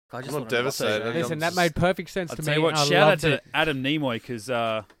just like, I just I'm not want to box of devastated. shame. Listen, I'm that just- made perfect sense I'll to tell me. you what, I shout out loved to it. Adam Nimoy because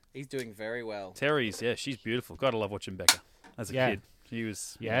He's doing very well. Terry's, she's beautiful. Gotta love watching Becca as a Yeah. kid. She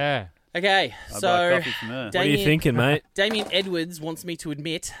was, Yeah. Okay, I buy so coffee from her. What are you thinking, mate? Damien Edwards wants me to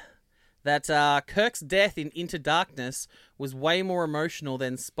admit that Kirk's death in Into Darkness was way more emotional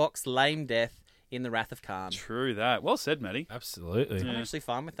than Spock's lame death in The Wrath of Khan. True that. Well said, Matty. Absolutely. I'm actually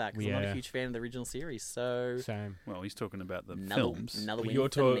fine with that because I'm not a Yeah. huge fan of the original series. So Same. Well, he's talking about the another, films. another Well, win your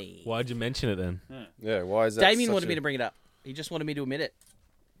for talk. me. Why'd you mention it then? Yeah, why is that? Damien such wanted me a- to bring it up. He just wanted me to admit it,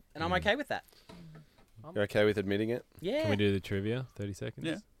 and I'm okay with that. You're okay with admitting it? Yeah. Can we do the trivia? 30 seconds?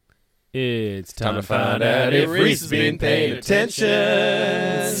 Yeah. It's Time to find out if Reese has been paying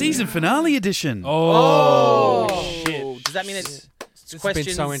attention. Season finale edition. Oh, shit! Does that mean it's This has questions?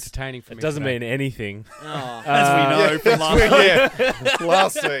 been so entertaining for it me. doesn't today. mean anything. Oh. As we know from last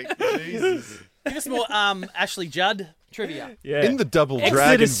last week. Jesus. Give us more Ashley Judd trivia. Yeah. In the Double Dragon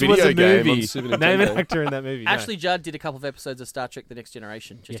Exodus was video a game movie. on Super Name an Nintendo. actor in that movie. No. Ashley Judd did a couple of episodes of Star Trek: The Next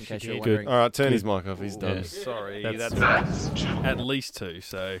Generation, just Yes, in she case you're did. wondering. All right, turn his mic off. He's done. Yeah. Sorry, That's- that's at least two.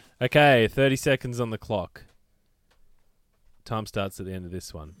 So Okay, 30 seconds on the clock. Time starts at the end of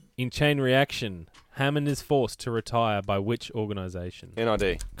this one. In Chain Reaction, Hammond is forced to retire by which organisation?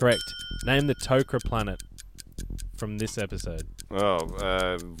 NID. Correct. Name the Tok'ra planet from this episode.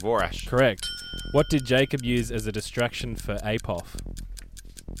 Vorash. Correct. What did Jacob use as a distraction for Apoff?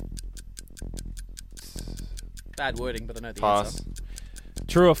 Bad wording, but I know the Pass. answer.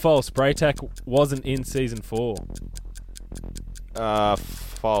 True or false? Braytak wasn't in season 4.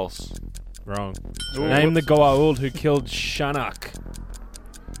 False. Wrong. Ooh, Name the whoops. Goa'uld who killed Shannak.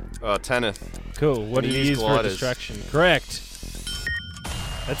 Tanith. Cool. What did He he used use for a gliders. distraction? Correct.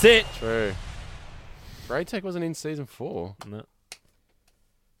 That's it. True. Braytek wasn't in season 4. No.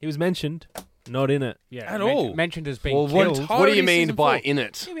 He was mentioned, not in it. Yeah, At all. mentioned as being Well, killed. what do you Totally mean season by 4. in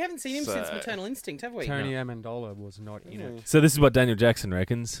it? Yeah, we haven't seen him since So- Maternal Instinct, have we? Tony Amendola was not in it. So this is what Daniel Jackson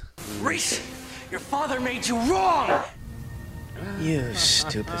reckons. Reese, your father made you wrong! You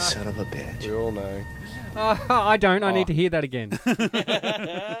stupid son of a bitch. We all know. I don't. I need to hear that again.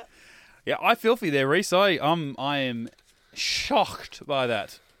 Yeah, I feel for you there, Reese. I am shocked by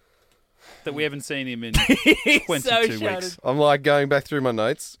that we haven't seen him in 22 weeks. I'm like going back through my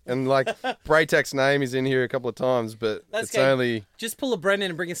notes, and like Braytek's name is in here a couple of times, but That's it's okay. only Just pull a Brendan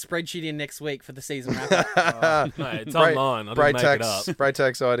and bring a spreadsheet in next week for the season wrap-up. Mate, it's Bray- online. I didn't make it up.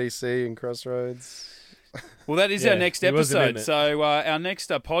 Braytek's IDC and Crossroads. Well, that is Yeah, our next he wasn't in episode. it. So our next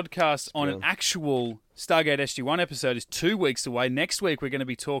podcast on an Yeah. actual Stargate SG-1 episode is 2 weeks away. Next week, we're going to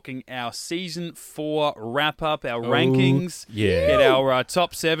be talking our Season 4 wrap-up, our rankings. yeah. Get our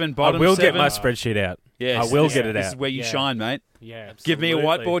top 7, I bottom will 7. get my spreadsheet out. Yes, I will this- get it This out. is where you Yeah. shine, mate. Yeah. Give me a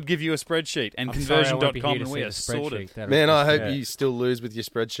Absolutely. whiteboard, give you a spreadsheet. And I'm sorry I won't be conversion.com, here and to we see are the sorted. spreadsheet. Man, I hope Yeah. you still lose with your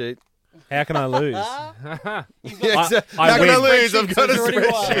spreadsheet. How can I lose? Yeah, I exactly. How can I win. lose? I've got a Spreadsheet's already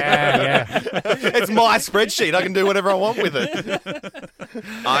won. spreadsheet. yeah. It's my spreadsheet. I can do whatever I want with it.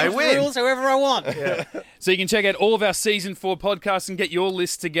 I win. Rules however I want. So you can check out all of our Season 4 podcasts and get your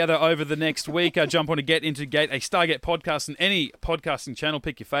list together over the next week. Jump on to Get Into Gate, a Stargate podcast, and any podcasting channel.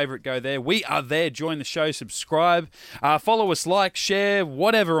 Pick your favourite, go there. We are there. Join the show, subscribe. Follow us, like, share,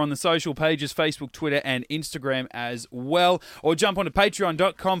 whatever on the social pages, Facebook, Twitter, and Instagram as well. Or jump on to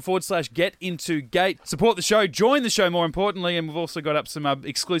patreon.com/GetIntoGate. Support the show, join the show more importantly, and we've also got up some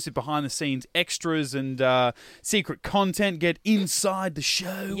exclusive behind-the-scenes extras and secret content. Get inside the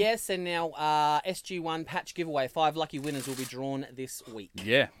show. Yes, and now SG1 patch giveaway. 5 lucky winners will be drawn this week.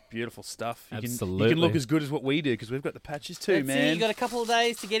 Yeah, beautiful stuff. You Absolutely. can look as good as what we do because we've got the patches too, That's man. it. You got a couple of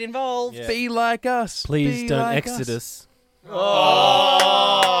days to get involved. Yeah. Be like us. Please Be don't like exit us. us.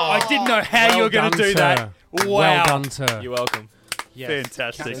 I didn't know how you were going to do that. Wow. Well done, sir. You're welcome. Yes.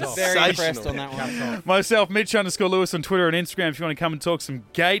 Fantastic. Caps off. Very impressed Sensational. on that one. Myself, Mitch_Lewis on Twitter and Instagram if you want to come and talk some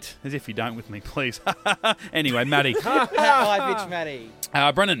gate. As if you don't with me, please. Anyway, Matty. Hi, Bitch Matty.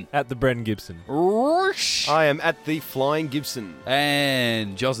 Brennan. At the Brendan Gibson. Roosh. I am at the Flying Gibson.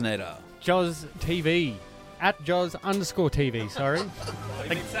 And Josnator. Jaws TV. At Jaws_TV, sorry. I've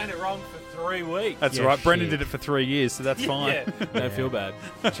been saying it wrong for 3 weeks. That's Yeah, right. Brendan shit. did it for 3 years, so that's fine. Yeah. Don't feel bad.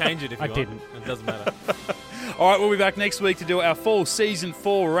 Change it if you I want. didn't. It doesn't matter. All right, we'll be back next week to do our full Season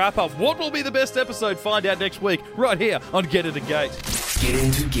 4 wrap-up. What will be the best episode? Find out next week right here on Get It a Gate.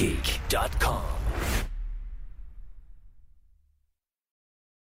 GetIntoGeek.com.